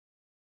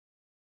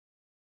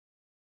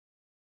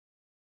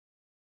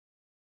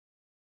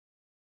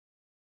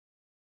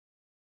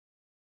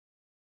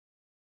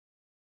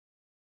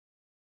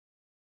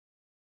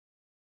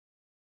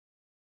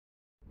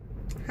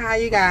Hi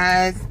you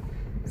guys.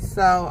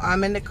 So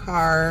I'm in the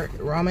car.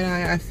 Roman and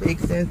I are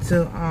fixing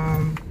to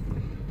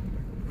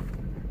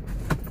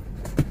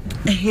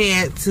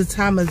head to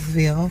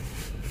Thomasville,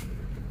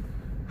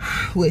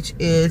 which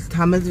is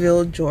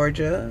Thomasville,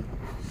 Georgia.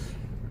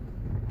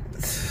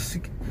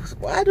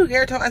 Why do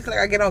every time I feel like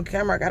I get on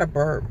camera I gotta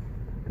burp?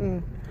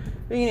 But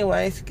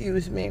anyway,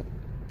 excuse me.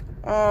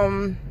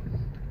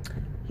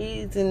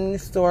 He's in the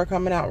store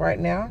coming out right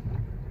now,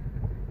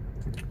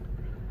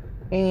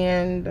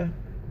 and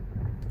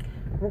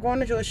we're going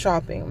to do a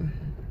shopping.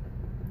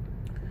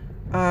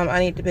 I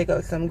need to pick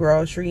up some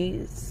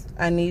groceries.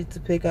 I need to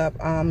pick up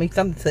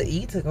something to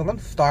eat because I'm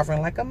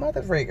starving like a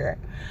mother freaker.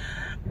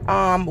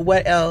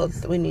 What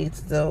else we need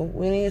to do?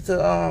 We need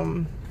to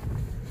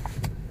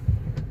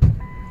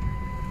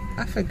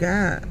I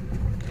forgot.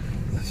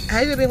 I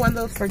hate to be one of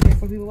those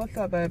forgetful people. What's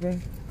up,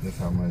 baby? That's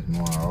how much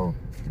more I owe.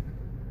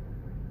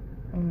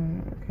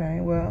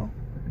 Okay, well.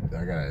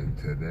 I gotta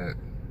tell that.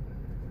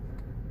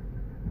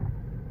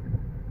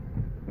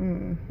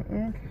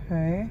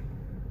 Okay.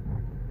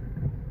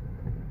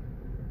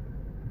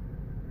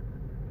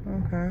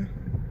 Okay.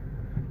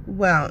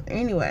 Well,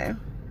 anyway.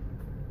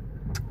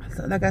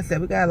 So, like I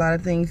said, we got a lot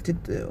of things to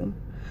do.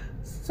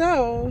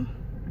 So,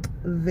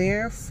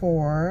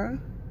 therefore,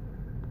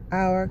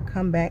 I'll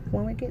come back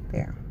when we get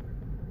there.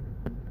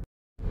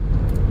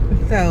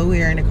 So,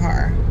 we are in the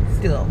car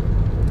still.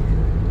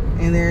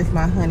 And there's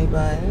my honey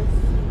buns.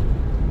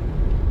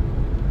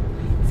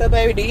 So,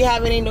 baby, do you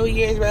have any New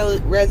Year's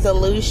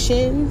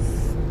resolutions?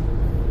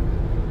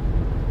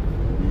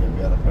 Be a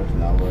better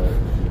person I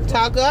was.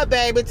 Talk up,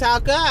 baby.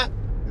 Talk up.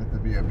 Just to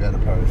be a better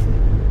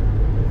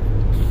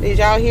person. Did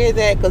y'all hear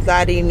that? Because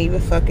I didn't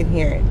even fucking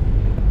hear it.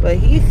 But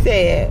he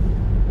said...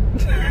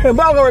 I'm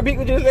not going to repeat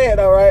what you said,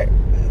 though, right?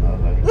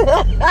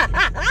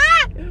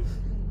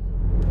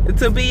 Okay.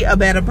 To be a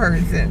better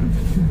person.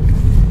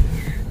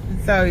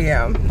 So,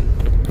 yeah.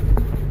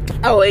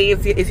 Oh,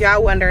 if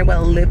y'all wondering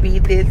what lippy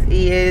this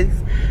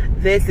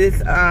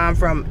is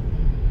from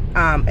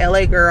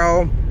LA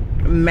Girl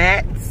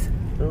matte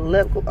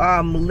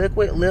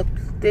liquid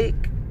lipstick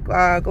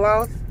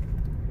gloss.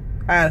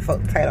 I had to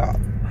fuck the title off.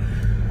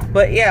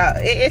 But yeah,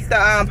 it's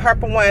the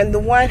purple one. The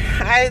one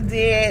I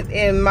did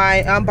in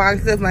my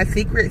unboxing of my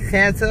Secret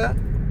Santa.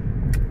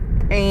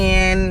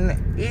 And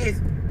it's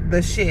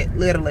the shit,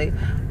 literally.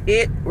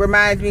 It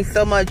reminds me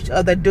so much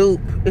of the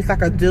dupe. It's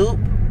like a dupe.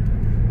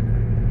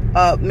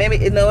 Maybe,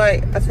 you know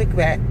what, I take it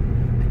back.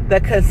 The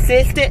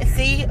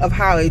consistency of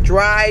how it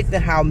dries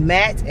and how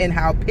matte and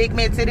how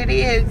pigmented it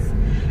is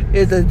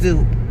a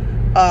dupe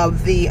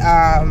of the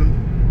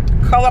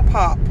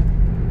ColourPop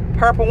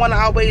purple one.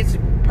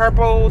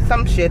 Purple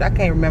some shit, I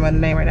can't remember the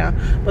name right now,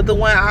 but the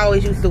one I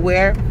always used to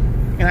wear,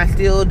 and I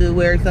still do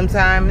wear it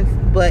sometimes.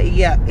 But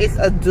yeah, it's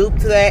a dupe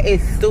to that.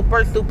 It's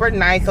super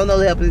nice on the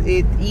lips.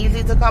 It's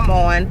easy to come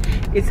on.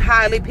 It's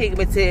highly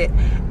pigmented.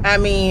 I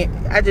mean,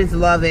 I just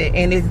love it,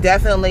 and it's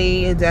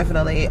definitely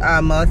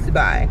a must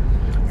buy.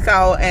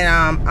 So, and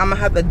I'm gonna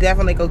have to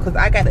definitely go because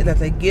I got it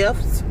as a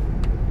gift.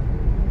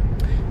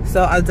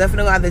 So I'll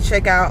definitely have to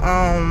check out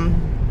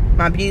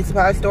my beauty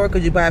supply store,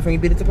 because you buy it from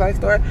your beauty supply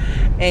store,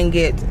 and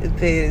get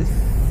this.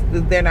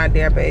 They're not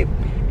there, babe.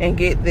 And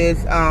get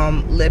this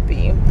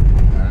lippy.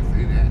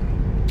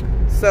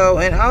 So,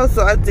 and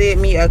also I did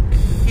me a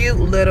cute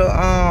little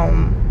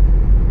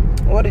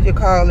what did you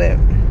call it,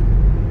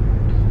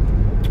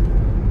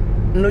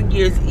 New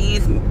Year's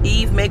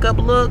Eve makeup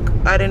look.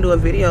 I didn't do a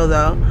video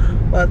though,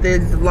 but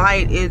this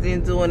light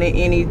isn't doing it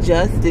any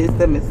justice.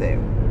 Let me see.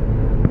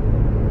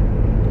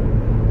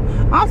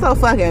 I'm so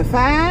fucking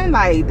fine,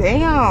 like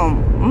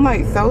damn, I'm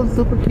like so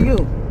super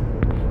cute,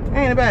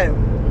 ain't it, babe?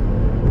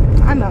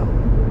 I know.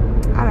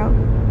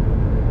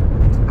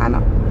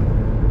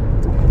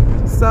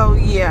 So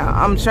yeah,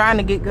 I'm trying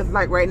to get, because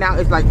like right now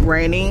it's like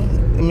raining.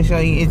 Let me show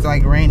you, it's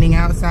like raining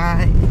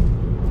outside.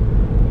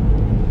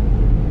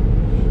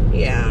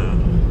 Yeah,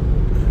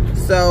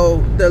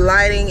 so the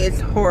lighting is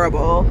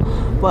horrible,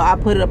 but I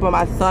put it up on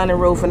my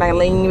sunroof and I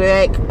lean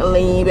back,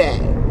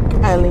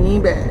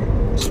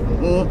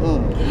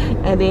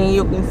 and then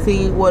you can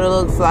see what it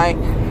looks like.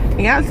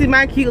 And y'all see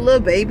my cute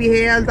little baby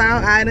hairs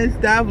out and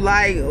stuff,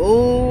 like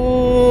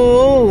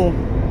ooh.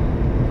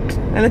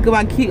 And look at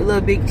my cute little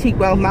big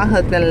cheekbones. My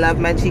husband loves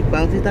my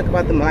cheekbones. He talk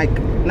about them, like,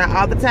 not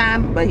all the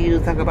time, but he do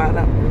talk about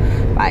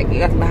them. Like, you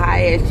got some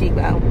high ass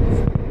cheekbones.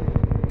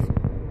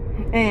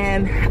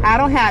 And I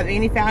don't have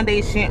any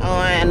foundation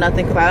on,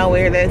 nothing, because I don't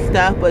wear that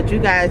stuff. But you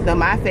guys know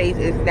my face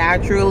is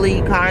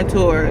naturally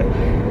contoured,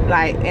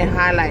 like, and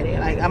highlighted.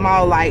 Like, I'm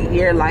all like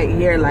here, like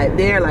there, like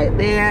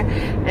there,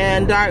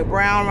 and dark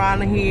brown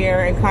around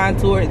here and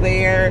contoured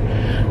there.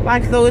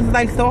 Like, so it's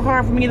like so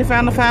hard for me to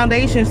find a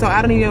foundation, so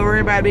I don't even worry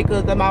about it,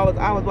 because I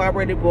was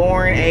already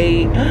born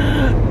a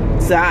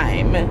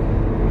dime.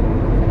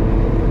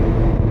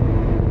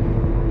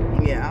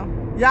 Yeah,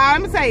 y'all,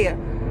 let me tell you,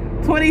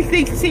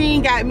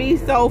 2016 got me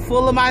so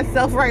full of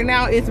myself right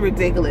now, it's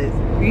ridiculous.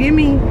 You hear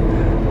me?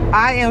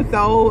 I am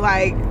so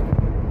like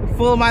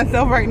full of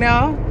myself right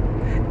now.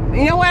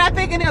 You know what I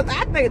think it is?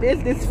 I think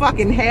it's this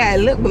fucking hair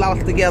and lip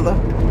gloss together.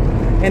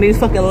 And these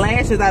fucking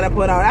lashes that I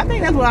put on. I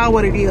think that's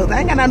what it is. I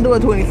ain't got nothing to do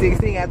with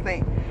 2016, I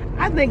think.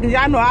 I think, cause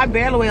y'all know I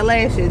barely wear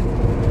lashes.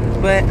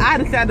 But I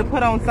decided to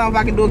put on something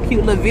I can do a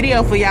cute little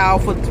video for y'all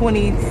for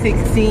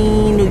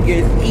 2016 New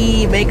Year's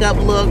Eve makeup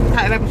look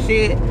type of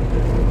shit.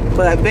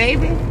 But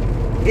baby,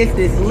 it's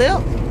this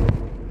lip.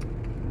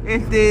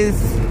 It's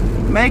this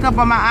makeup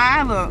on my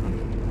eye, look.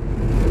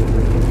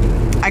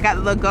 I got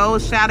the little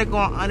gold shadow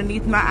going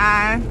underneath my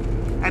eye.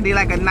 I did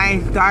like a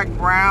nice dark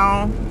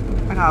brown,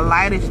 like a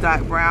lightish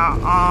dark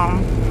brown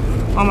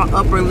on my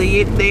upper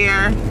lid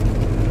there.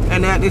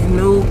 And then this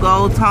new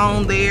gold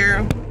tone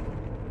there.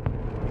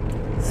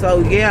 So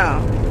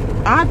yeah,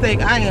 I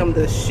think I am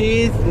the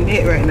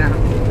shiznit right now.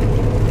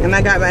 And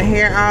I got my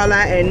hair all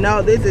out, and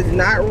no, this is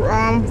not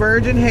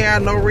virgin hair,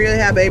 no real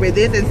hair, baby.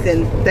 This is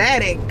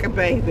synthetic,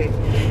 baby.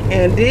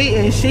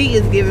 And she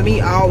is giving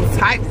me all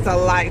types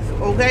of life,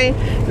 okay?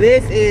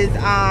 This is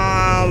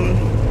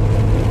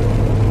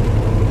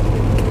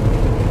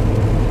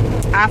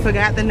I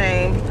forgot the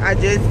name. I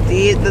just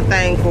did the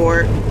thing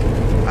for it.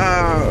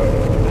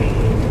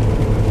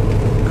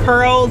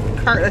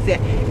 Let's see,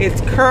 it's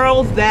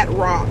Curls That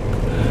Rock,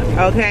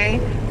 okay?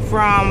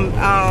 From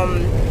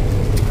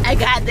I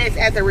got this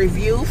as a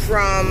review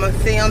from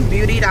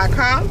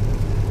samsbeauty.com,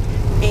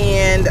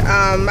 and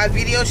my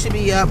video should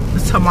be up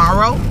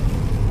tomorrow.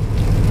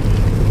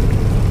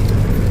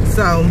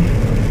 So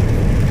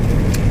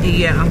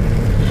yeah,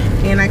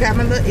 and I got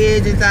my little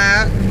edges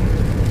out,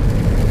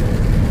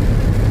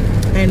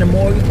 and the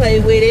more you play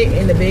with it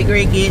and the bigger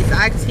it gets.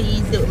 I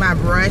teased it with my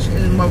brush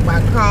and my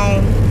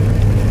comb,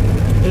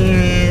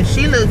 and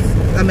she looks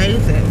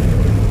amazing.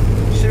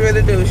 She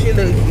really do. She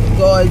looks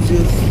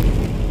gorgeous.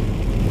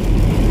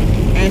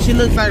 And she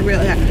looks like real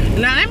hair.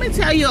 Now let me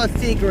tell you a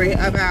secret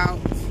about,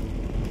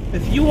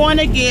 if you want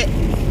to get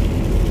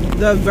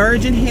the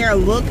virgin hair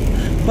look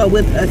but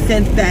with a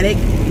synthetic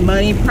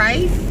money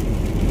price,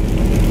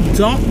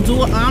 don't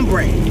do an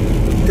ombre.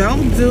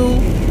 Don't do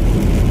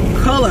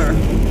color.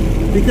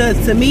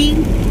 Because to me,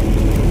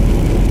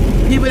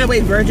 people that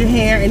wear virgin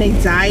hair and they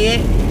dye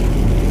it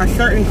a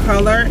certain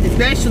color,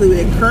 especially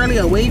with curly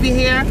or wavy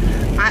hair,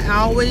 I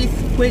always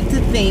quick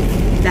to think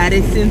that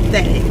it's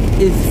synthetic.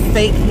 It's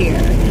fake hair.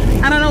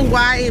 I don't know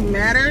why it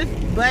matters,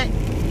 but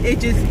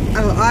it's just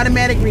an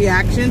automatic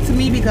reaction to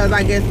me, because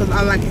I guess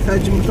I'm like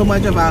so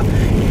much of a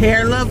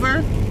hair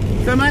lover,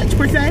 so much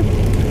per se.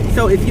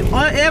 So if you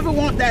ever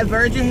want that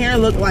virgin hair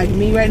look like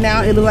me right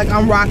now, it looks like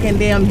I'm rocking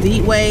damn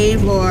deep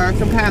wave or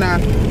some kind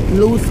of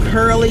loose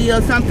curly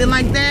or something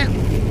like that,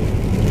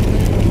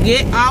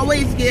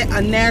 always get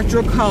a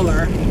natural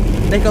color,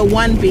 like a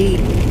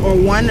 1B or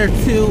 1 or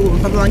 2 or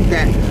something like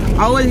that.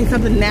 Always get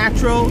something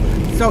natural,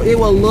 so it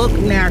will look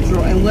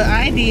natural. And what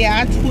I did,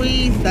 I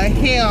tweezed the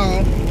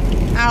hell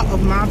out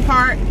of my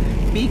part,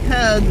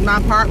 because my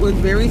part was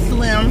very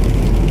slim.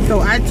 So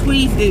I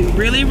tweezed it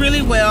really,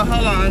 really well.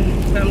 Hold on,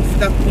 something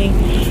stuck me.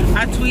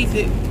 I tweezed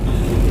it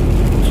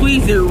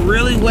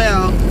really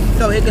well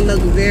so it could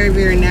look very,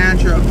 very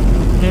natural.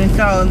 And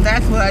so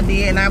that's what I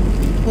did. And I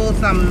pulled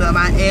some of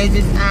my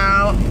edges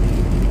out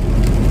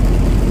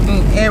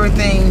and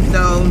everything.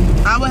 So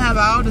I will have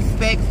all the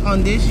specs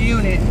on this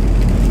unit,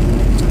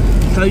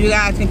 so you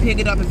guys can pick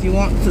it up if you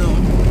want to.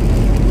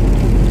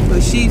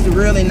 But she's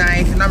really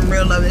nice, and I'm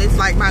real loving it. It's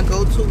like my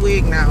go-to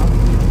wig now.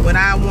 When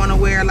I want to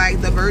wear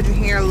like the virgin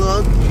hair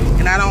look,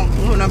 and I don't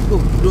want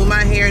to do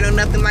my hair or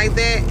nothing like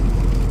that,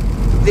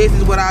 this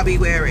is what I'll be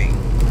wearing.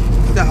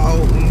 So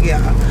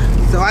yeah,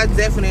 so I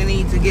definitely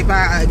need to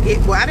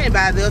well, I didn't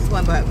buy this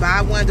one, but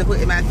buy one to put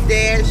in my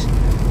stash,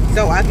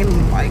 so I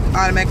can like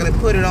automatically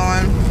put it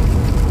on.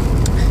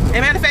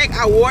 And matter of fact,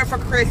 I wore it for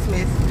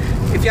Christmas,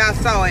 if y'all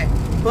saw it,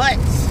 but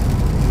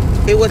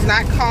it was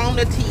not combed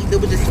or teased.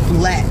 It was just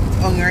flat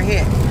on your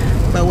head.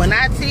 But when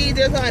I teased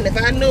this on, if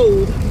I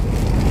knew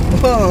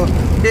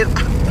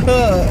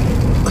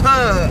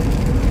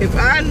if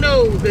I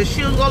knew that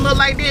she was gonna look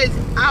like this,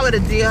 I would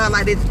have did her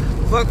like this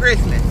for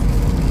Christmas.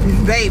 This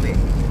baby,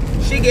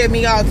 she gave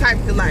me all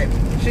types of life.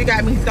 She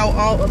got me so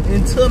all up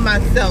into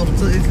myself,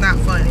 so it's not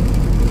funny.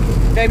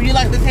 Baby, you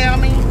like to tell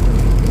me?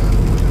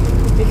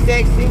 It's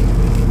sexy.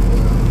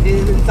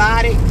 It's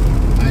exotic.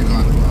 I ain't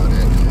gonna about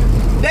that.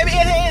 Baby,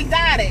 it's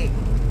exotic.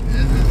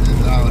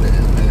 It's all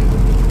that,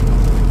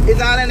 man. It's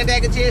all in the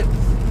bag of chips.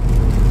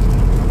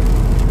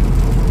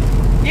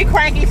 You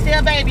cranky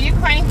still, baby. You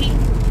cranky.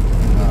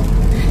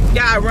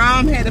 Y'all,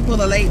 Rom had to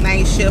pull a late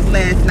night shift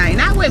last night.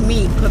 Not with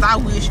me, because I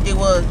wish it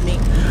was me.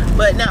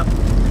 But no,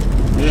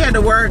 he had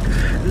to work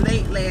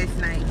late last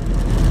night.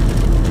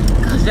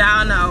 Because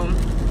y'all know,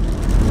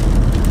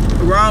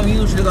 Rom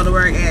usually go to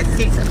work at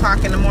 6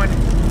 o'clock in the morning.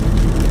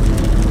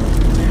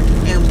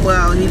 And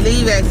well, he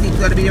leave at 6,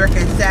 go to be working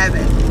at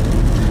 7.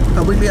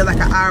 So we live like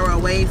an hour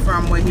away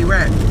from where he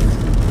works.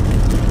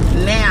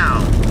 Now,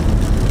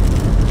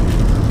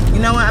 you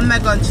know what? I'm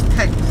not going to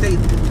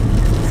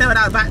say what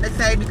I was about to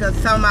say, because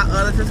some of my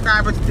other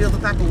subscribers feel the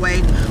type of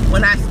way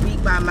when I speak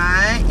my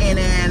mind. And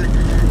then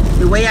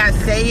the way I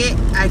say it,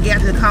 I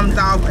guess it comes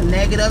off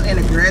negative and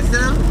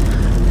aggressive,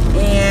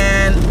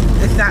 and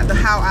it's not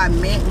how I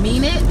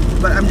mean it,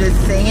 but I'm just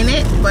saying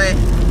it. But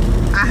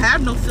I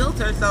have no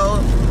filter, so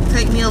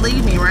take me or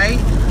leave me, right?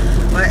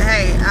 But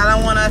hey, I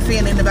don't want to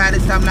offend anybody,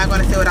 so I'm not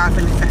going to say what I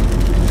finna say.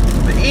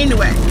 But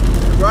anyway,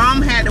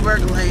 Rom had to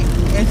work late,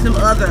 and some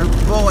other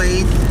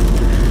boys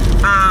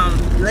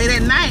late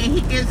at night, and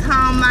he gets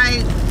home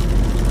like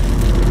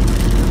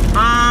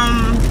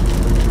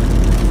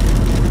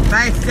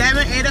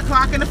 7, 8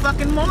 o'clock in the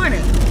fucking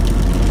morning.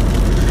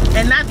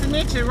 And not to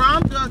mention,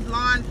 Rom does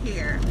lawn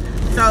care.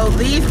 So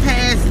these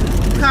past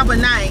couple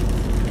nights,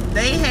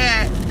 they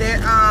had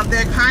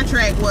their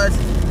contract was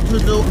to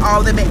do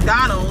all the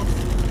McDonald's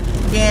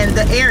in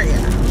the area.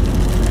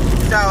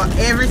 So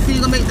every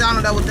single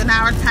McDonald's that was in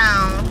our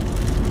town,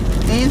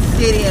 in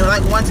city, and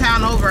like one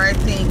town over, I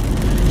think,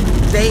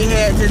 they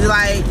had to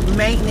like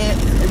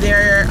maintenance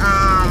their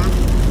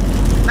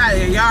not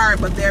their yard,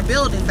 but their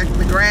buildings, like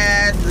the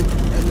grass.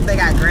 They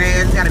got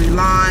grass, gotta be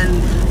lawn,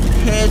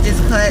 hedges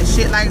cut,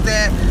 shit like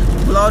that,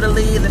 blow the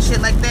leaves and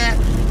shit like that.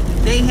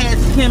 They had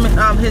him,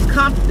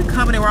 the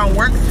company Ron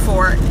works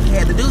for, he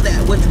had to do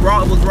that, which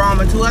was Ron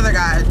and 2 other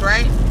guys,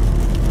 right?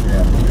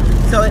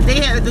 Yeah. So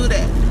they had to do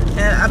that.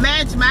 And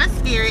imagine my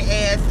scary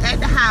ass at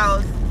the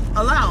house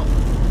alone.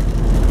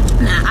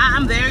 Now,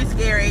 I'm very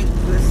scary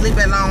with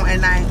sleeping alone at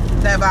night.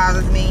 That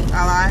bothers me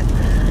a lot.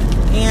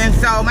 And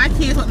so my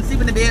kids went to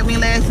sleep in the bed with me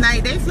last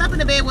night. They slept in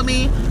the bed with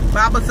me,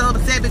 but I was so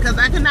upset because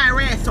I could not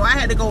rest. So I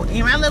had to go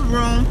in my living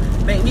room,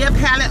 make me a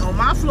pallet on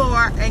my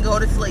floor, and go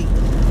to sleep.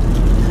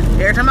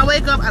 Every time I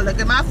wake up, I look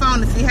at my phone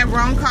to see if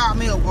Ron called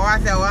me, or I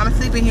say, well, I'm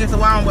sleeping here, so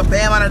Ron will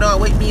bam on the door,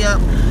 wake me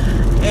up.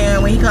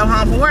 And when he come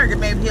home from work,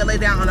 maybe he'll lay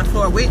down on the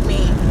floor with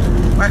me,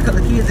 or I put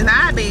the kids in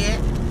our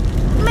bed.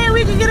 Man,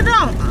 we can get it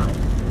on.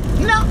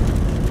 You know?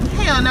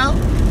 Hell no.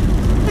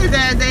 His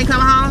ass ain't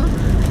come home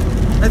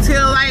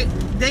until like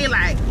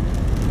daylight.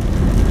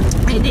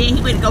 And then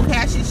he went to go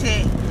cash his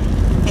check.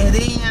 And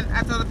then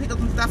I told him to pick up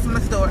some stuff from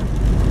the store.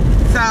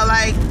 So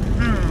like,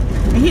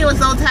 and he was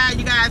so tired,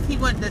 you guys, he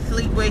went to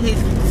sleep with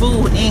his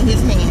food in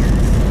his hands.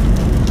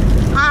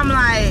 I'm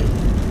like,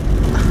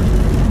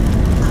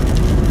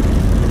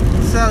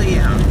 so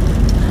yeah.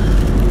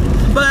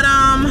 But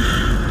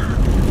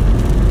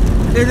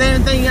is there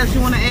anything else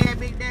you want to add,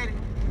 Big Daddy?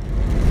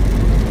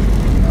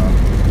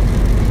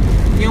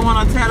 No. You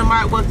want to tell them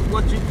right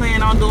what you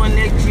plan on doing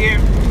next year?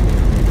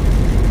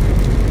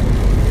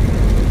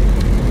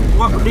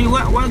 What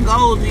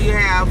goals do you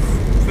have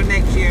for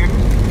next year?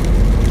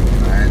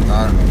 I ain't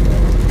thought of no goals.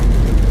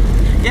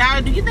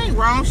 Yeah, do you think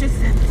Ron should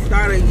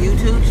start a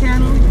YouTube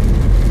channel?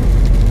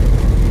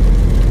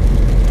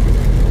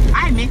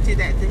 I mentioned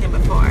that to him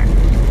before.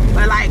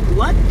 But like,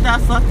 what the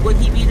fuck would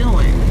he be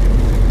doing?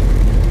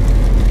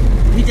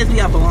 He just be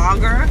a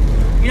blogger?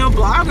 You know,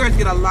 bloggers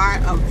get a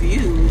lot of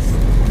views.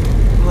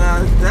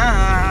 Well,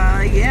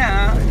 duh,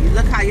 yeah.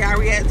 Look how y'all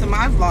react to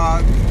my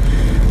vlogs.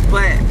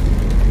 But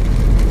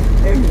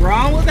if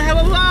Ron was to have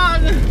a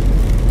vlog,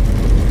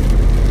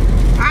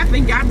 I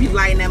think y'all be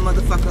lighting that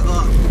motherfucker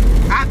up.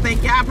 I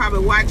think y'all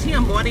probably watch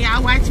him more than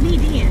y'all watch me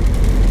then.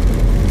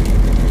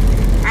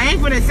 I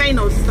ain't gonna say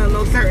no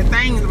certain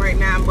things right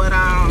now, but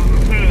I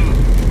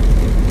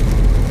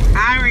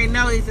already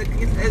know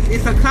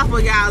it's a couple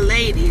of y'all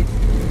ladies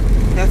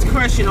that's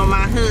crushing on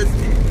my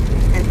husband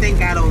and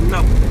think I don't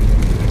know,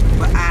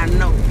 but I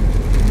know.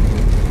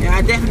 And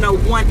I definitely know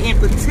one in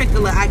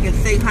particular. I can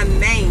say her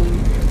name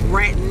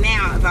right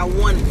now if I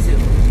wanted to,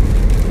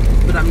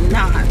 but I'm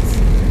not.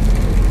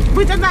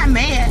 Which I'm not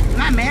mad. I'm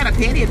not mad or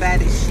petty about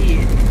this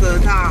shit.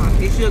 Cause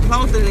if you're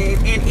closer than,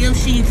 and if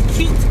she's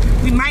cute,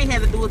 we might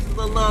have to do a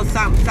little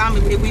something if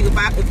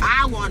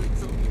I wanted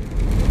to.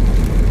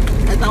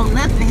 Cause don't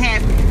nothing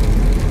happen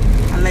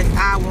unless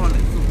I wanted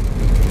to.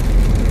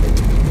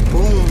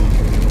 Boom.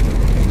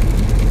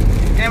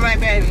 Alright,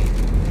 baby.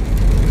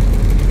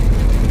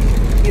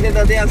 Get that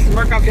little damn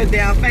smirk off your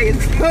damn face.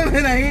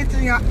 Coming and hit you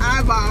in your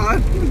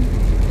eyeball.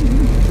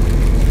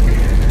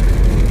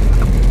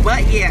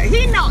 But yeah,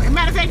 he know.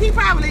 Matter of fact, he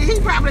probably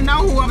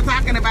know who I'm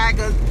talking about,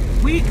 cause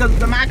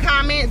my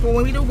comments when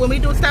we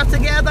do stuff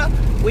together,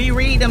 we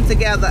read them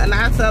together, and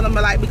I tell them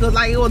like, because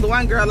like it was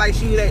one girl like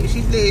she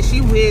said she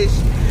wished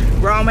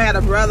Roma had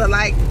a brother,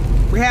 like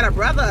we had a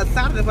brother or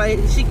something, but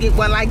she get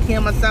one like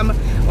him or something,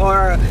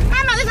 or I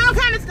don't know, it's all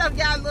kind of stuff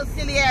y'all little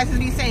silly asses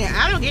be saying.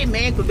 I don't get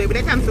mad, cause baby,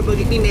 that kind of stuff will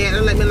get me mad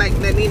and let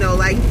me know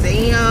like,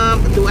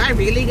 damn, do I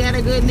really got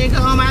a good nigga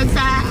on my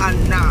side or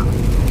not?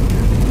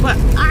 But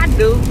I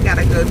do got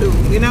a good dude,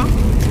 you know?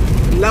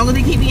 As long as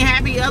he keep me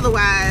happy,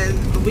 otherwise,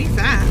 we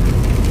fine.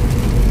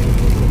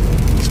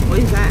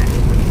 We fine.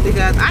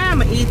 Because I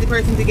am an easy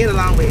person to get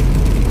along with.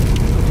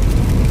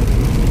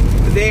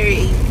 Very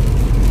easy.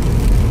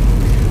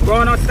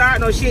 Bro, don't start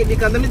no shit,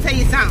 because let me tell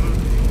you something.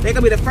 They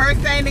gonna be the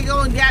first thing they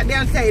go and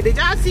goddamn say, did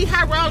y'all see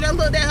how Ron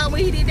looked at her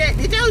when he did that?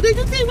 Did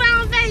you see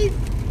Ron's face?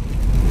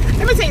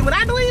 Let me tell you, when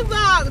I do these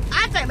vlogs,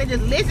 I think they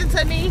just listen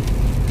to me,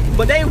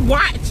 but they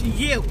watch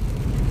you.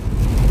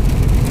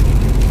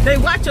 They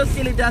watch your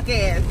silly duck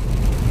ass.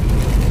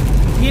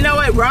 You know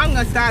what? Ron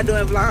gonna start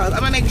doing vlogs. I'm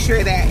gonna make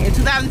sure that in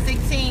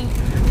 2016,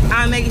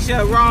 I'm making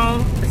sure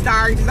Ron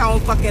starts his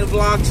own fucking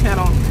vlog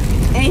channel,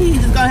 and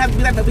he's just gonna have to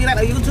be like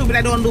a YouTuber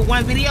that don't do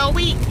one video a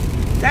week.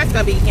 That's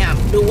gonna be him.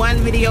 Do one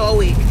video a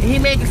week. And he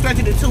may can stretch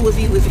it to 2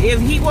 if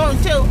he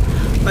wants to,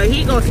 but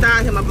he gonna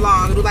start him a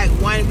vlog. Do like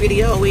 1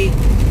 video a week.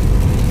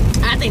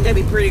 I think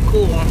that'd be pretty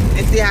cool,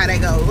 and see how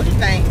that goes. What do you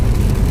think?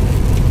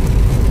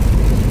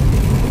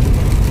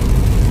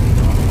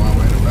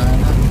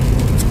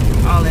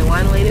 Only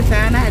one way to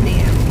find out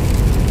then.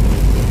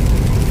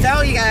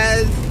 So you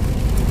guys,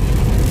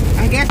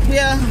 I guess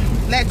we'll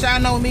let y'all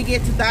know when we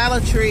get to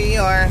Dollar Tree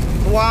or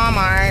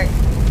Walmart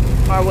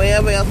or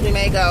wherever else we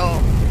may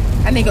go.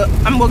 I'm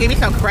gonna get me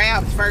some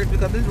crabs first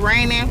because it's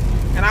raining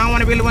and I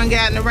don't really want to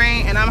get out in the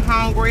rain and I'm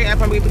hungry. I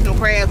probably get some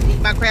crabs, eat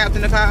my crabs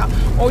in the car.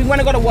 Or we want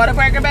to go to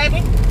Whataburger,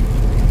 baby?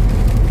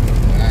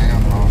 I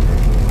am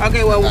hungry.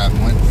 Okay, well. I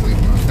went to sleep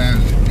on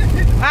Saturday.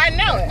 I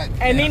know it.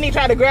 And then he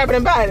tried to grab it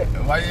and bite it.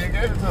 Why you didn't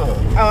give it to her?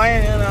 Oh, I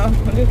didn't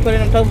know. I just put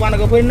it in the toast. Want to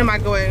go put it in the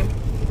microwave.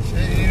 She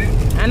eat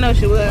it. I know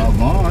she would. Oh,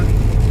 boy.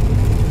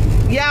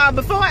 Y'all,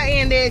 before I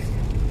end this,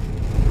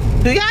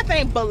 do y'all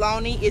think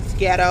bologna is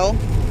ghetto?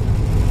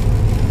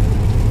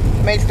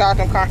 It may start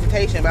some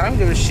consultation, but I don't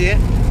give a shit.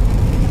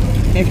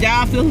 If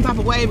y'all feel some type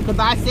of way because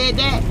I said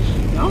that,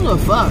 I don't give a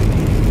fuck.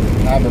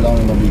 I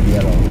bologna gonna be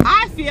ghetto.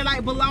 I feel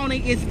like bologna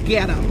is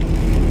ghetto.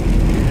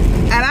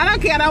 And I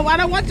don't care. I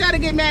don't want y'all to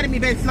get mad at me,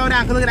 baby. Slow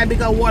down, because look at that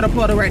big old water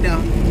puddle right there.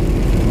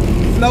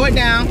 Slow it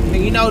down.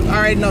 And you know,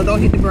 already know, don't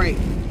hit the brake.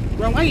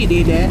 Bro, why you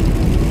did that?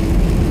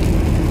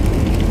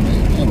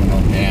 There was no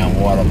damn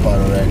water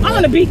puddle right there. I'm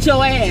gonna beat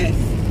your ass.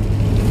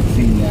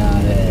 See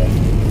now that.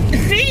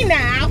 See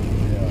now?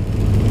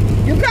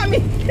 Yeah. You call me,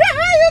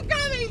 you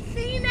call me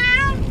see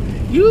now?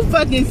 You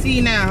fucking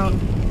see now.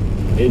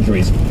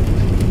 Injuries.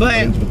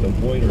 But, With the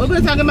pointers. what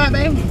we talking about,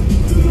 babe?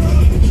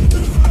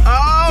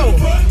 Oh!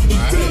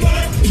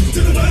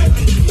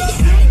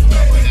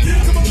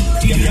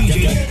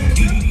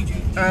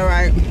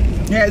 Alright.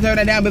 Yeah, turn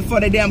that down before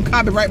they damn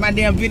copyright my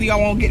damn video. I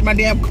won't get my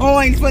damn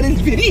coins for this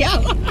video.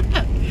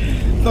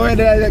 So I had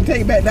to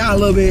take it back down a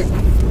little bit.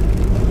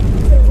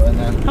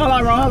 Hold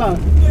on, Ron, hold on.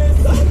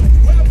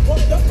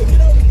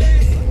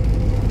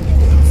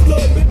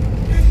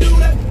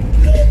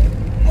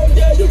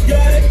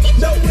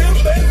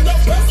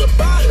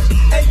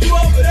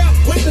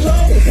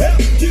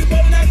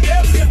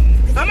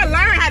 I'm gonna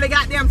learn how to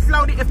goddamn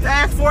slow these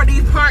fast forward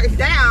these parts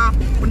down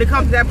when it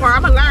comes to that part.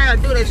 I'm gonna learn how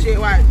to do that shit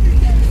right.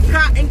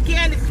 Cotton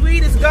candy,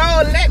 sweet as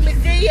gold. Let me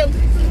see you.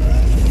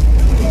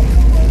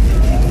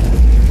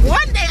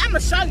 One day I'm gonna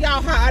show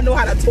y'all how I know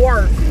how to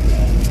twerk.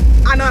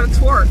 I know how to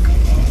twerk.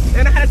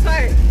 You know how to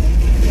twerk?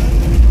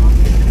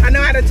 I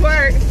know how to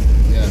twerk.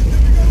 Yeah.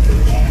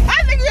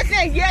 I think you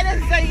said yeah,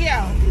 that's say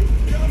yeah.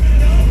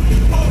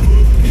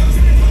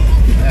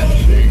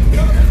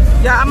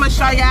 Yeah, I'm gonna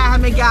show y'all how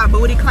to make y'all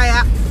booty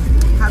clap,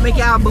 how to make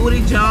y'all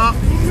booty jump,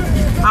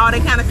 all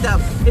that kind of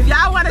stuff. If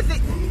y'all wanna see,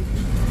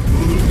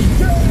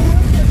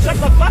 shut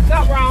the fuck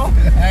up, Ron.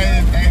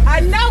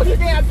 I know you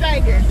damn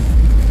thinking.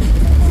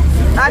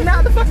 I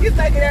know the fuck you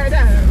thinking every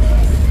time.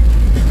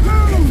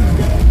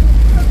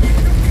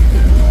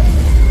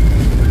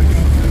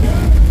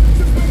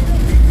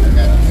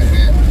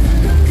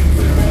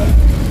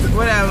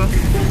 Whatever.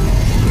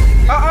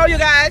 Uh-oh, you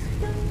guys.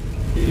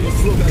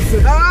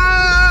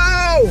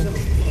 Oh!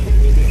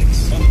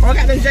 I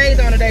got them J's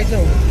on today,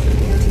 too.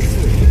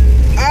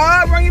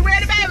 Oh, bro, you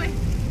ready, baby?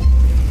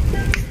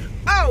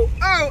 Oh,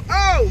 oh,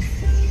 oh.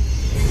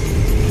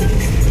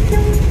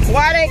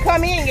 Why they ain't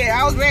come in yet?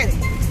 I was ready.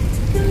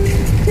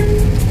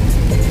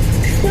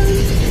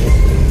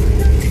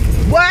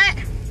 What?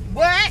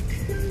 What?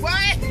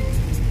 What?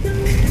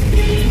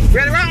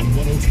 Ready, Ron?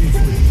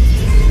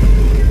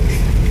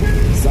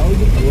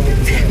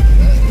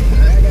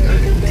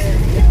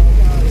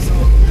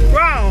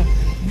 Wrong.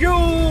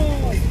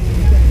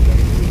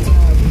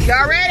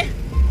 Y'all ready?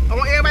 I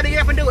want everybody to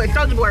get up and do it.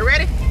 Soldier Boy,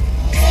 ready? Why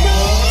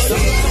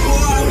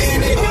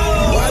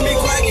me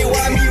crank it?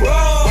 Why me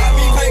roll? Why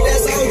me crank that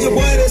Soldier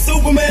Boy, the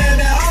Superman?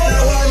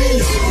 Now why me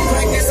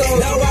crank that Soldier?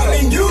 Now why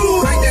me you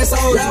crank that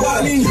Soldier? Now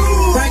why me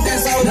you crank that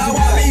Soldier? Now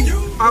why me you?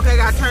 Okay,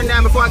 gotta turn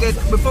down before I get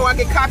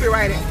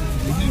copyrighted.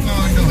 You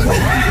gonna do it?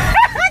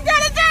 I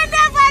gotta turn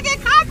down before I get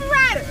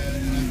copyrighted.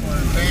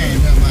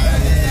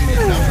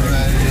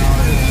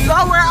 So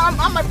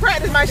I'm gonna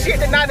practice my shit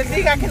tonight to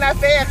see I cannot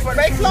fast for.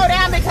 They slow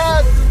down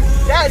because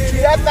that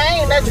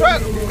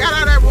truck got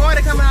all that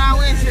water coming out our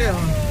windshield.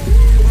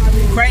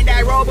 Crank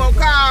that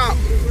RoboCop.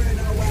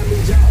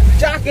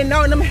 Jocking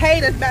on them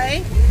haters,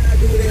 man.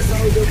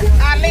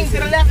 I lean to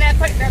the left and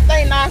crank that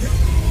thing now.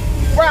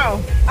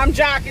 Bro, I'm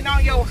jocking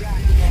on your.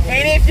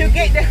 And if you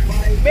get the,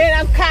 man,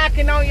 I'm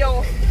cocking on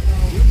your.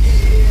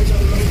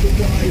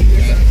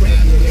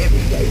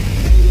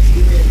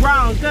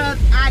 Bro, cause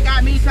I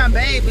got me some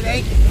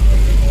baby,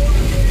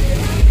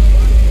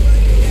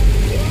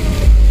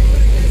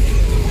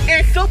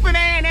 and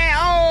Superman that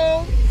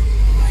old.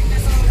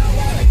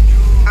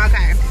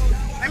 Okay,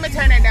 let me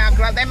turn that down,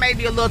 cause that may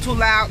be a little too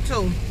loud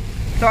too.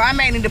 So I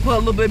may need to put a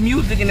little bit of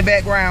music in the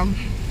background.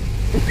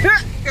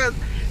 Because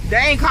they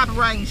ain't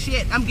copyrighting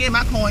shit. I'm getting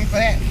my coin for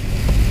that.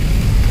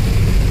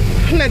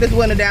 Let this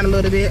window down a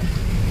little bit.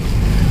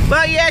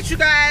 But yes, you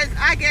guys,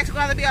 I guess it's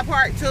gonna be a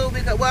part 2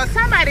 because, well,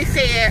 somebody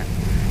said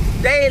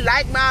they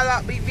like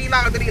my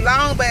vlog to be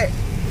long, but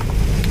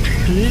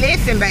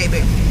listen,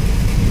 baby,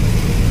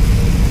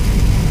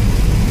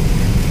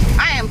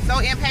 I am so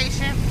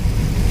impatient.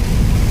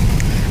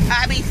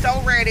 I be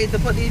so ready to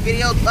put these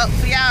videos up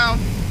for y'all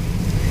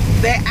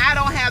that I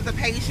don't have the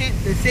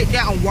patience to sit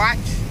down and watch,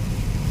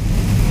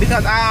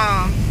 because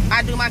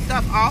I do my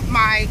stuff off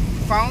my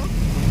phone.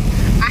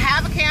 I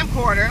have a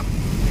camcorder.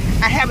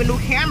 I have a new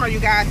camera, you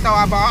guys, so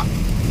I bought.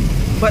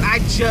 But I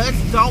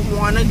just don't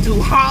want to do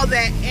all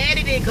that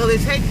editing because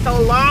it takes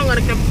so long on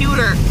the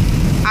computer.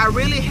 I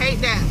really hate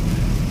that.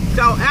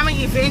 So, I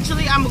mean,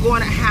 eventually I'm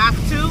going to have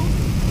to.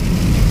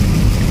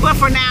 But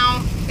for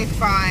now, it's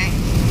fine.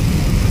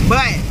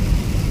 But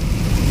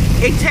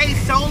it takes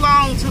so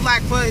long to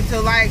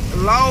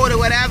load or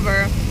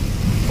whatever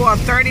for a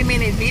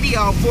 30-minute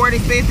video, 40,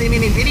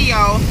 50-minute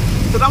video.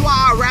 So that's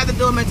why I'd rather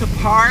do them into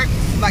parts,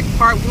 like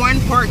part 1,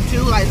 part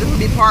 2, like this will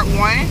be part 1.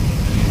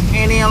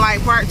 And then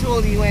like part 2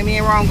 of you and me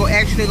and Ron go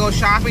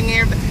shopping and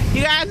everything.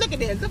 You guys, look at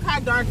this. Look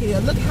how dark it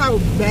is. Look how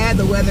bad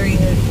the weather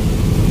is.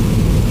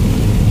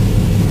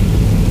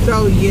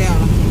 So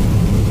yeah.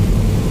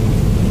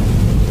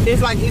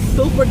 It's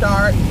super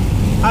dark.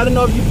 I don't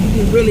know if you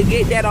can really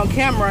get that on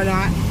camera or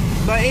not.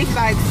 But it's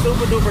like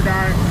super duper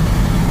dark.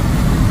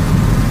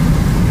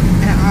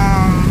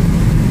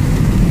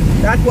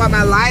 And that's why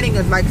my lighting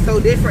is like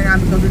so different now,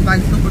 because it's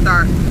like super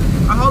dark.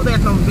 I hope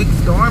there's no big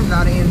storms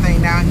out or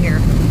anything down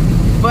here.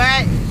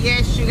 But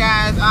yes, you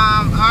guys,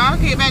 I'll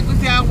get back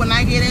with y'all when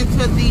I get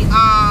into the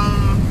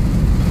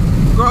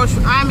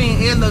grocery. I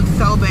mean, it looks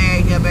so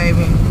bad here,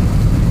 baby.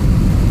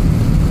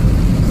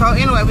 So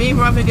anyway, we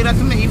ain't to get us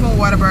some even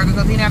Whataburger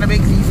because he's not a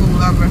big seafood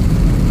lover.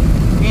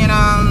 And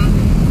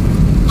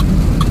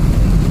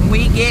when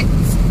we get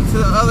to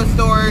the other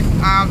stores,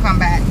 I'll come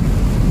back.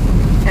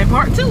 And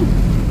part 2.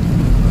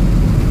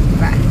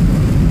 Bye.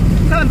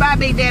 Tell him bye,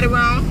 Big Daddy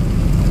Ron.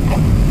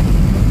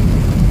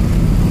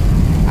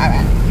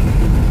 Alright.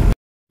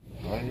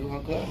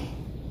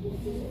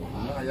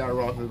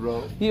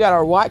 You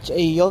gotta watch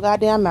your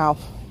goddamn mouth.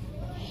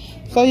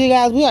 So you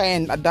guys, we are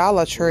in a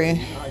Dollar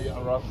Tree.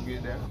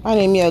 I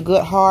need me a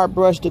good hard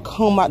brush to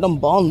comb out them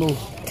bundles.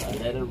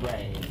 Let it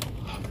rain.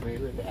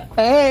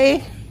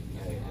 Hey.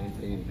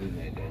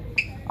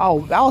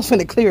 Oh, I was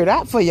finna clear it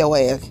out for your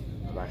ass.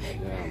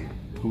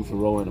 Who's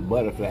rolling a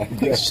butterfly?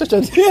 Shut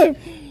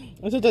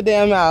your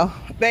damn mouth.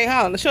 Babe,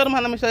 hold on. Show them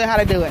how. Let me show you how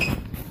to do it.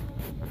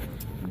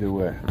 Do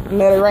what?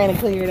 Let it rain and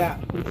clear it out.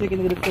 The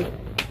chicken with the quick.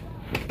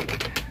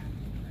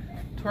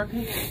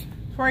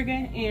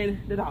 Twerking in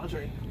the Dollar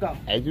Tree. Go.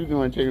 As you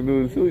doing chicken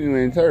noodle soup, you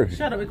ain't turkey.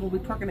 Shut up, it's gonna be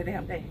twerking the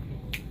damn day.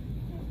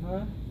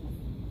 Huh?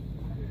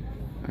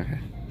 Okay.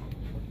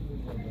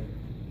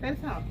 Say the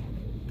song.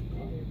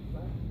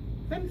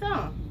 Say the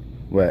song.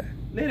 What?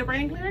 Let it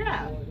rain and clear it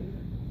out.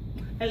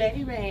 And let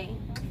it rain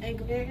and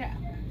clear it out.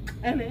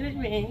 And let it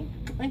rain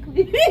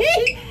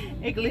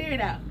and clear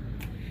it out.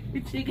 The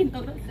chicken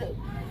noodle soup.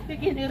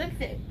 Chicken noodle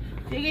soup.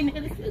 Chicken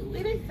noodle soup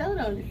with a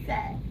soda on the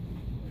side.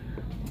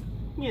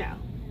 You know.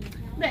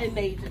 Nothing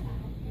major.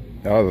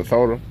 That was a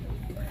soda?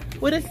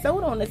 With a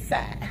soda on the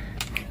side.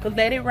 Cause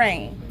let it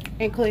rain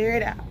and clear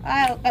it out.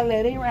 Oh, and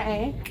let it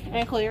rain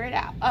and clear it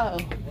out. Oh.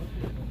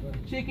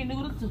 Chicken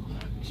noodle soup.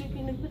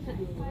 Chicken noodle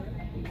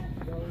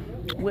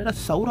soup. With a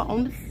soda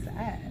on the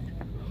side.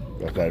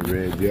 That's that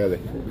red jelly.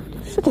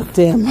 Shut up,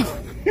 damn.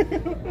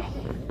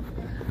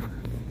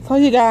 So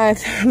you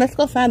guys, let's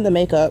go find the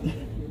makeup.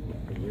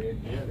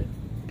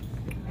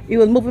 You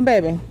was moving,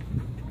 baby.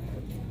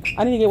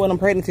 I need to get one of them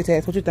pregnancy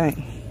tests. What you think?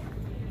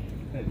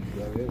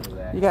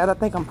 You guys, I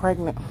think I'm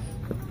pregnant.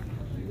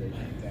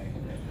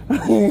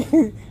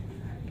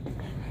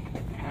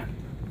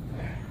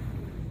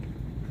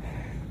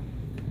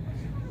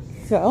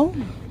 So,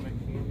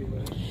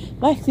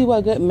 let's see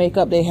what good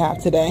makeup they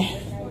have today.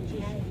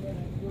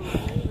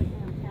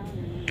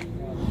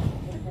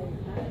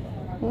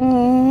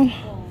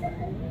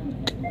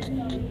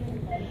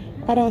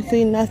 I don't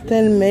see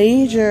nothing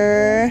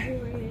major.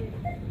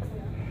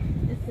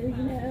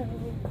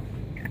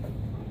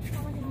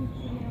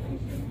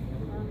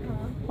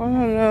 I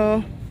don't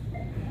know.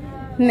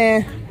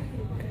 Nah.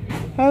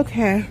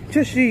 Okay,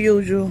 just the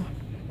usual.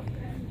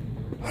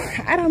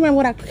 I don't remember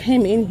what I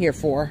came in here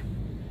for.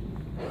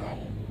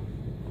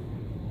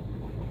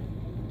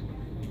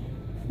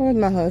 Where's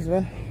my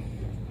husband?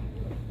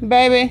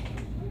 Baby?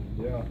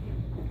 Yeah.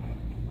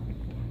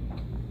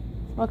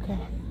 Okay.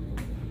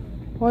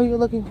 What are you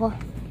looking for?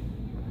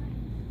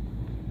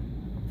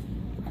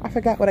 I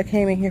forgot what I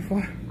came in here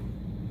for.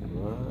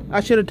 What?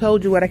 I should have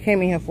told you what I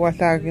came in here for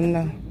so I can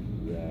know.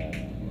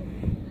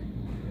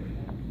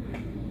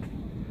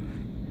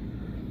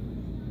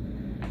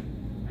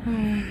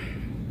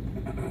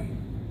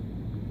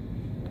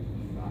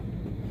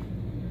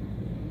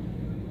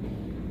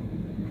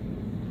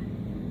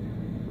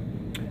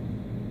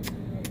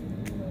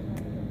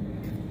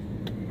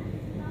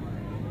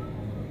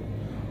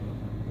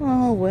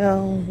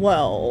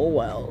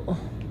 well.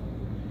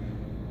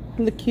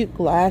 And the cute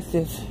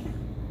glasses.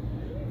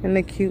 And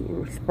the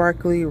cute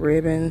sparkly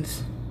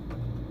ribbons.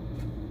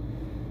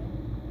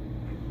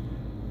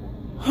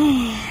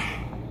 I'm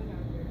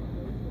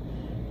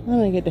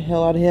gonna get the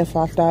hell out of here if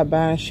I start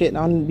buying shit I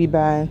don't need to be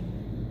buying.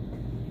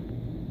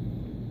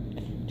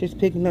 Just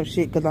picking up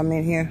shit because I'm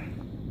in here.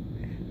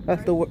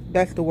 That's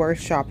the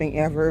worst shopping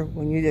ever,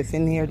 when you're just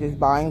in here just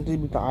buying to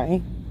be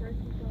buying.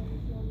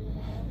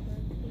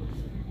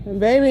 And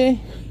baby,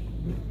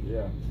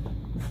 Yeah.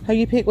 have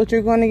you picked what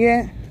you're going to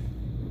get?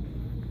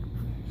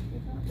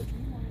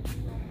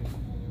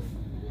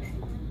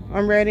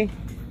 I'm ready.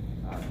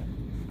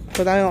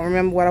 Because I don't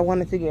remember what I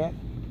wanted to get.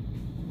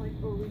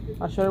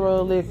 I should have wrote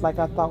a list like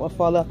I thought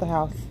before I left the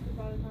house.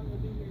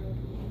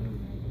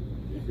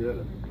 You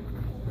should.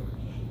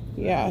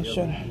 Yeah, I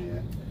should.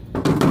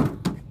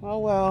 Oh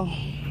well.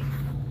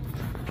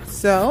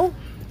 So,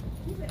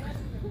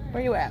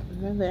 where you at?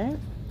 Right there.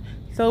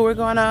 So we're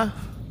gonna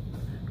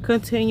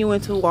continue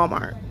into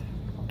Walmart.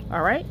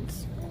 All right.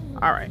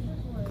 All right.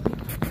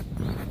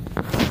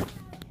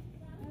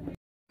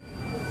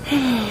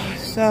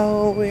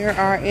 So we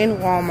are in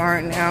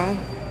Walmart now.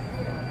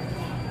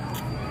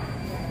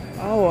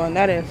 Oh, and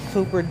that is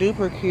super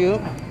duper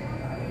cute.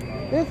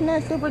 Isn't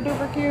that super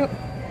duper cute?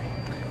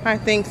 I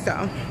think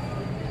so.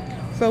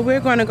 So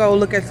we're going to go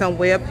look at some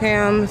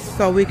webcams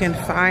so we can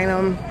find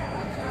them,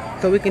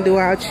 so we can do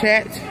our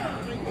chat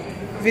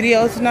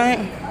video tonight.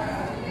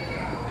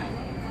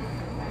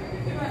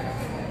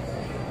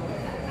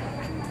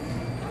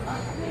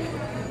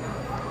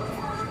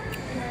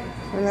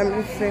 And let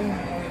me see.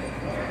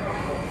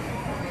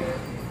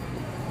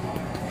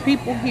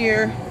 People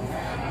here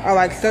are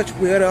like such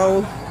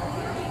weirdos.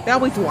 They're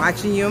always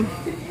watching you.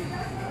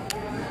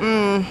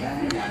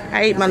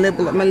 I ate my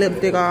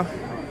lipstick off.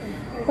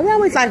 But they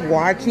always like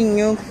watching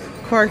you.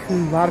 Of course, a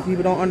lot of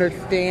people don't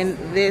understand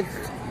this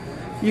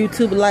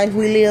YouTube life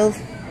we live.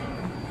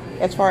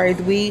 As far as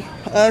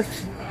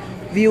us,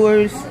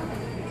 viewers,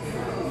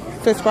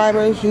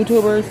 subscribers,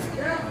 YouTubers,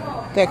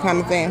 that kind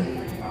of thing.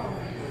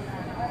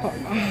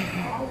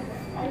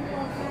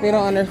 They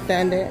don't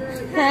understand it.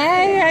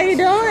 Hey, how you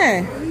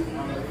doing?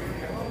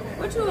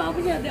 What you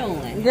over here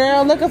doing?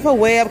 Girl, looking for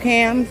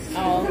webcams.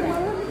 Oh,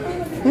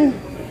 okay.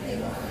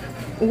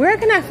 Where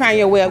can I find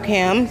your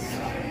webcams?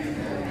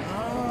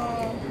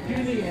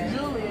 Julia.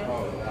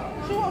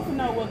 She wants to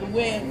know what the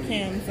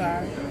webcams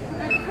are.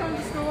 From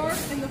the store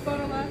in the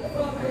photo line.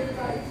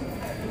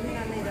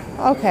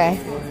 Okay.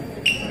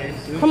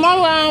 Come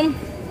on,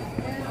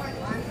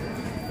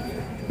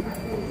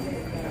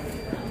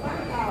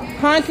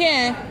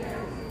 Hunting.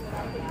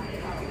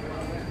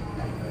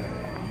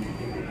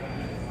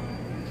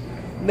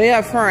 They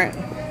up front.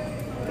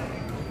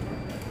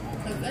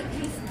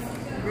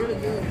 Really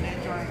good in that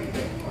drink.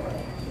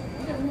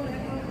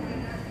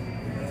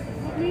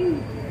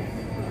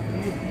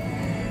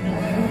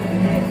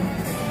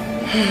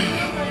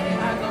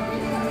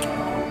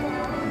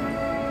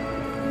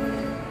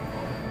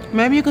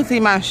 Maybe you can see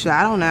my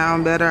shadow now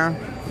better.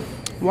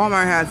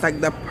 Walmart has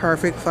like the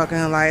perfect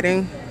fucking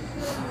lighting.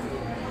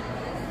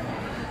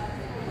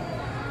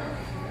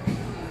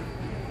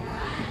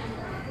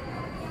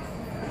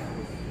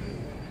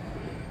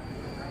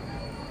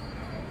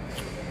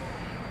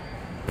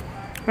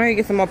 I need to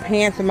get some more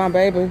pants for my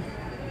baby.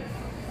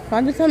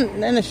 I'm just not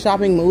in a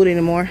shopping mood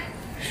anymore.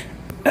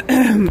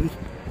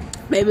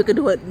 Maybe we could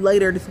do it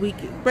later this week.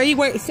 But you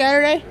wait,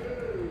 Saturday?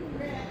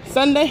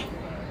 Sunday?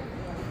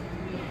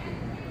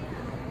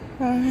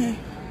 Alright.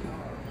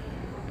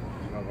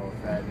 I'll go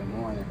Saturday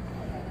morning.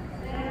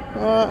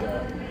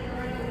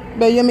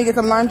 Baby, you want me to get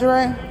some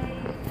lingerie? Well,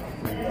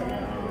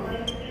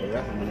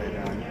 that's when they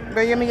done.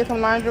 Baby, you want me to get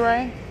some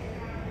lingerie?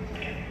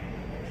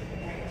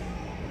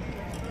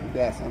 You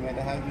got something at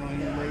the house you want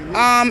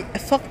to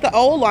use? Fuck the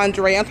old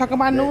lingerie. I'm talking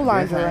about new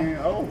lingerie.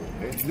 Oh,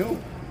 it's new.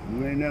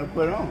 You ain't never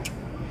put on.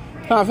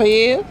 Not for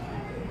you?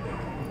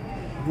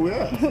 Who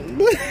else? You want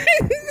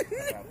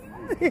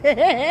to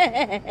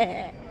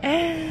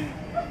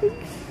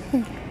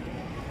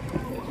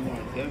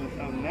tell me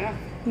something now?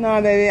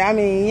 No, baby. I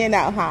mean, you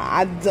know how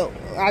I do.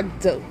 I might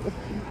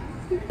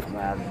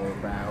have to go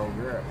find old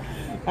girl.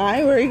 I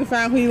ain't worried. You can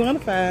find who you want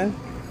to find.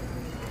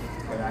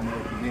 But I know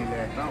she did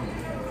that summer.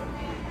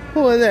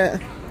 Who is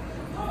that?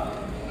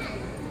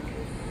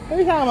 What are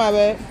you talking about,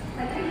 babe?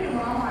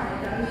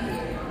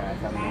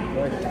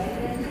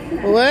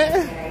 What?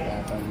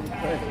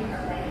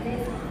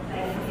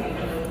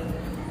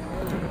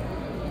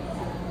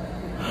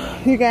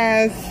 You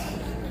guys,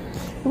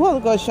 we're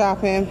going to go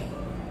shopping.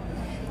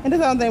 And this is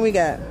the only thing we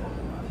got.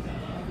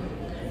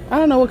 I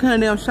don't know what kind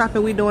of damn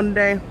shopping we doing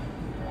today.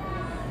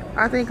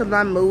 I think because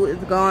my mood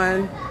is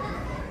gone.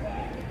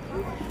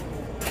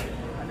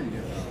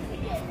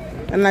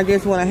 And I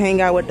just want to hang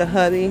out with the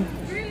hubby.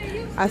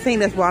 I think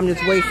that's why I'm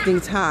just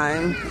wasting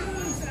time.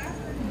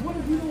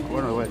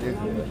 What this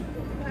is?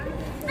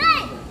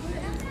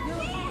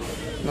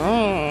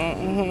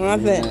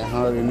 Nothing.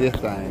 Harder than this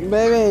thing.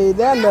 Baby,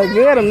 that look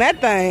good on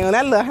that thing, on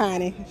that little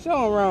honey.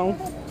 Show 'em wrong.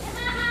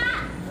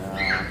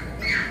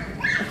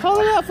 Hold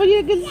it up for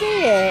you to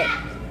see it.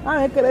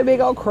 I look at that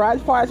big old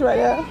crotch parts right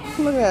there.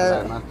 Look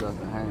at it. My stuff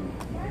to hang.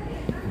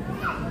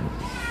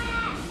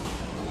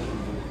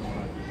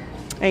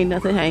 Ain't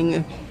nothing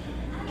hanging.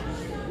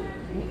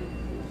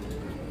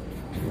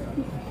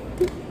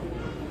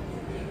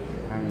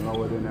 I don't know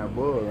what's in that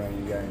bull right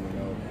you got,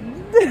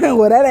 you know.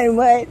 Well, that ain't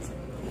much.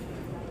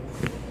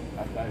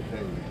 I started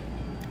telling you.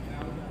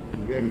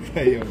 You got to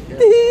tell your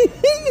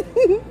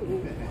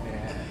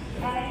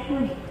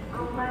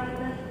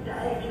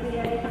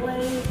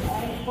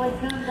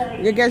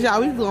I guess y'all,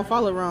 we just gonna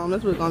follow around.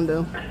 That's what we're gonna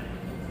do.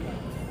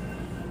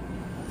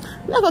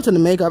 Let's go to the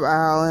makeup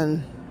aisle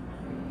and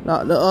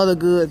the other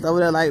goods over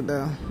there, like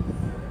the. I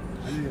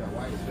need a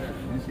white shirt.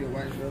 You see a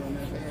white shirt on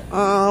that thing?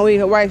 We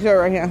got a white shirt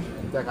right here.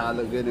 You think I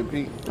look good in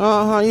pink?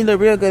 You look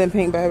real good in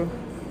pink, baby.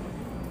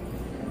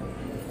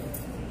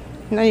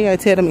 Now you gotta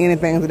tell them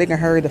anything so they can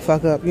hurry the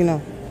fuck up, you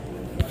know.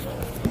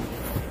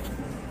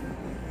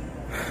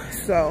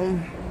 So,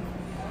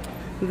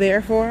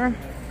 therefore,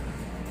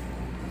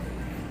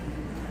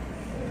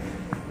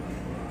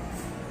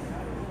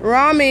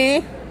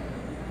 Rami.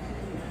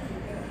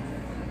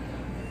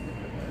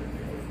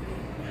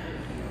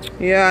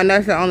 Yeah, and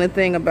that's the only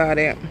thing about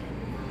it.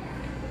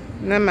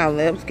 Now my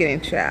lips getting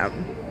chapped.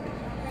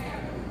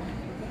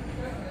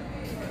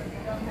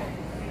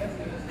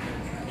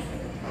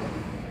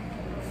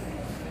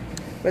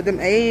 But them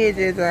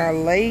edges are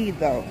laid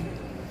though.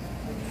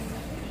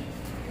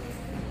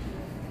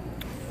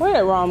 Where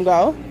did Rom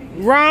go?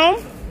 Rom?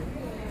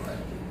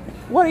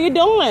 What are you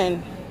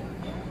doing?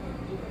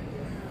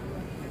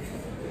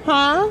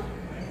 Huh?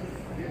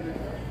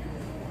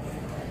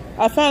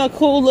 I found a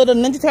cool little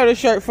Ninja Turtle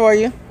shirt for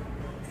you.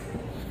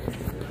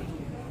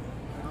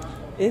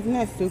 Isn't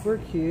that super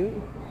cute?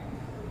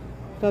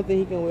 Something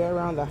he can wear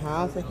around the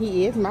house. And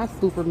he is my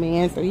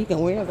Superman, so he can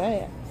wear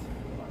that.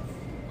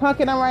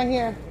 Hunkin' I'm right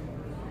here.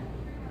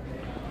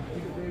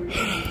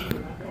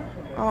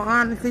 Oh,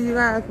 honestly, you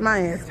guys, my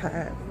ass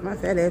tired. My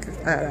fat ass is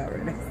tired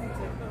already.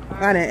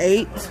 I done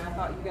ate. I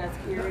thought you guys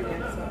carried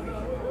it,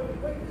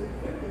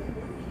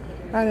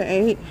 I done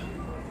ate.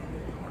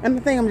 And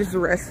I think I'm just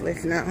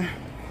restless now.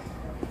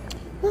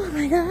 Oh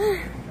my God.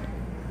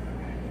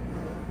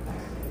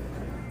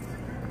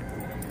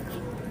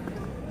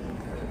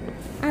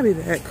 I'll be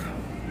back.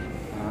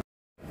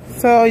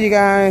 So you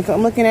guys,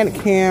 I'm looking at the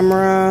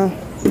camera.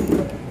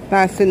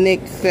 That's the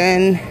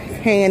Nixon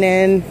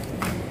Canon.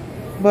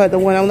 But the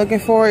one I'm looking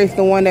for is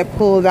the one that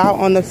pulls out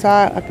on the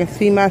side. I can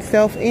see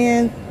myself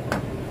in.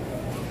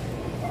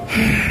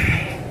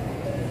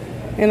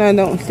 And I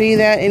don't see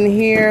that in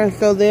here.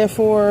 So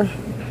therefore,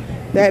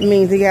 that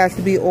means it has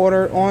to be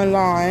ordered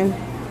online.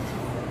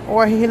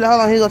 Or hold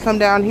on, he'll come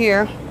down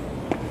here.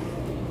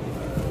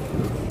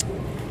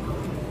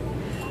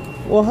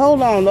 Well,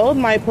 hold on. Those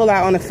might pull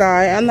out on the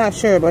side. I'm not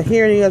sure, but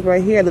here it is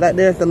right here. Like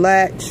there's the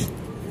latch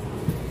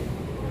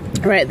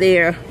right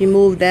there. You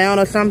move down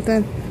or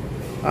something.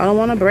 I don't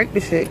want to break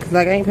the shit because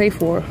like I ain't paid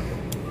for it.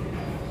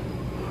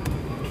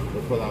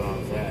 They pull out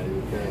on the side.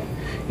 You can.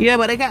 Yeah,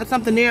 but they got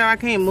something there. I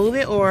can't move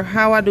it, or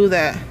how I do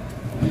that?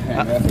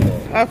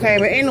 Okay,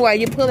 but anyway,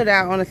 you pull it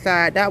out on the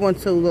side. That one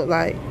too look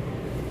like.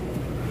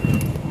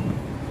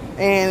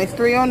 And it's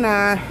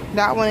 $309.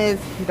 That one is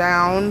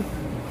down.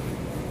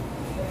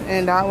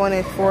 And that one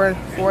is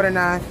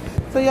 $449.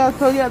 So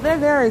yeah, they're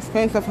very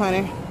expensive,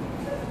 honey.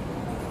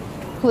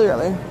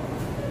 Clearly.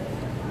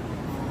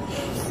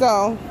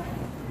 So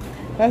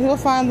let's go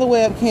find the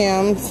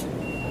webcams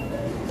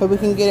so we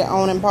can get it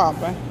on and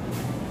popping.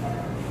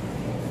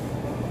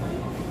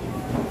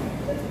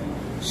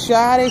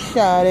 Shoddy,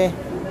 shoddy.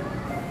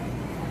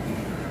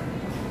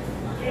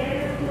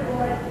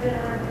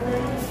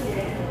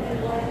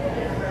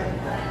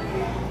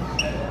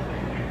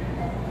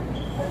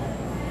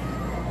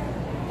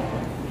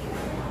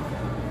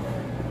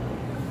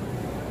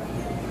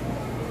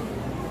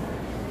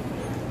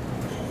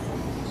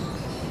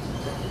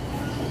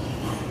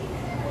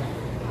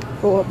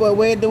 But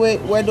where do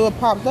it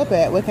pops up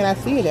at? Where can I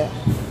see it at?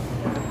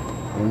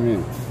 What do you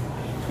mean?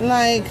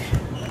 Like,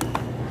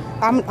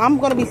 I'm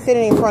gonna be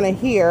sitting in front of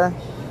here.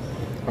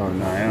 Oh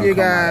no, I don't you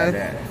come guys. out like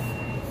that.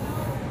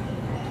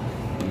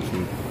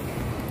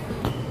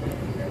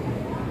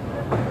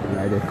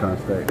 I just come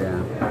straight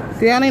down.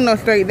 See, I don't need no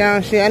straight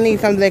down shit. I need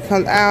something that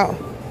comes out.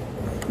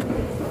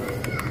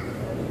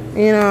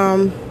 You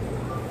know.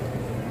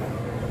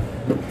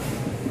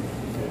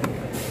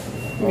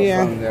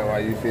 Yeah. That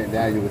while you sit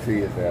down, you will see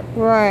yourself.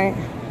 Right.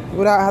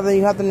 Without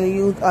having to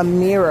use a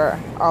mirror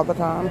all the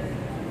time.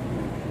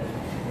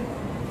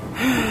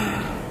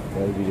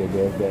 That'll be your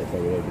best bet.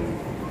 So that'll be.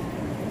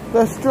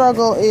 The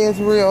struggle is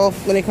real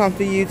when it comes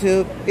to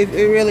YouTube. It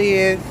really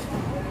is.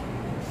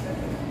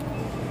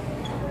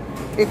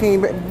 It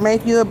can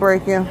make you or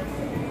break you.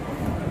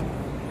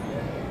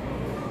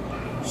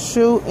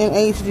 Shoot in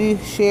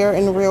HD, share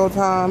in real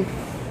time.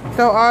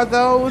 So are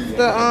those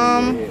the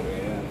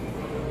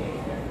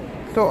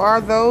So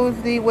are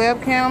those the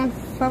webcams,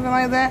 something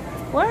like that?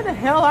 Where the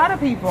hell are the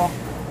people?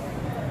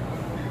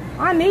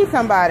 I need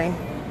somebody.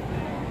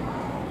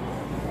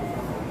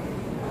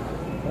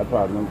 That's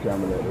probably them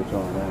camera that they're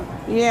showing now.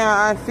 Yeah,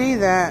 I see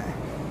that.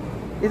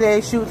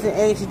 They shoots in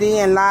HD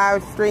and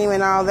live stream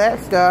and all that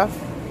stuff.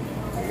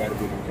 They gotta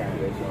be them camera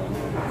they're showing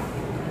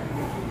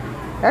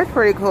now. That's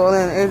pretty cool,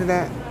 isn't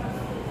it?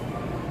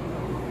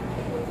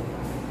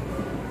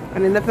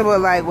 And then nothing but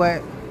like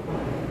what?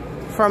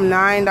 From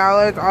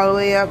 $9 all the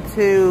way up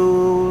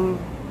to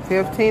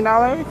 $15,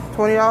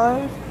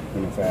 $20,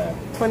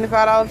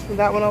 $25 for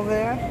that one over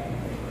there.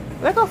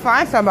 Let's go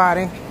find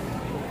somebody.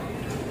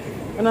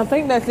 And I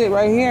think that's it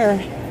right here.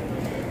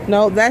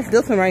 No, that's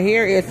this one right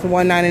here. It's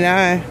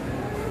 $1.99.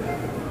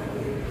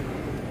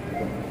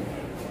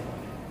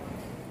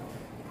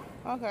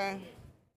 Okay.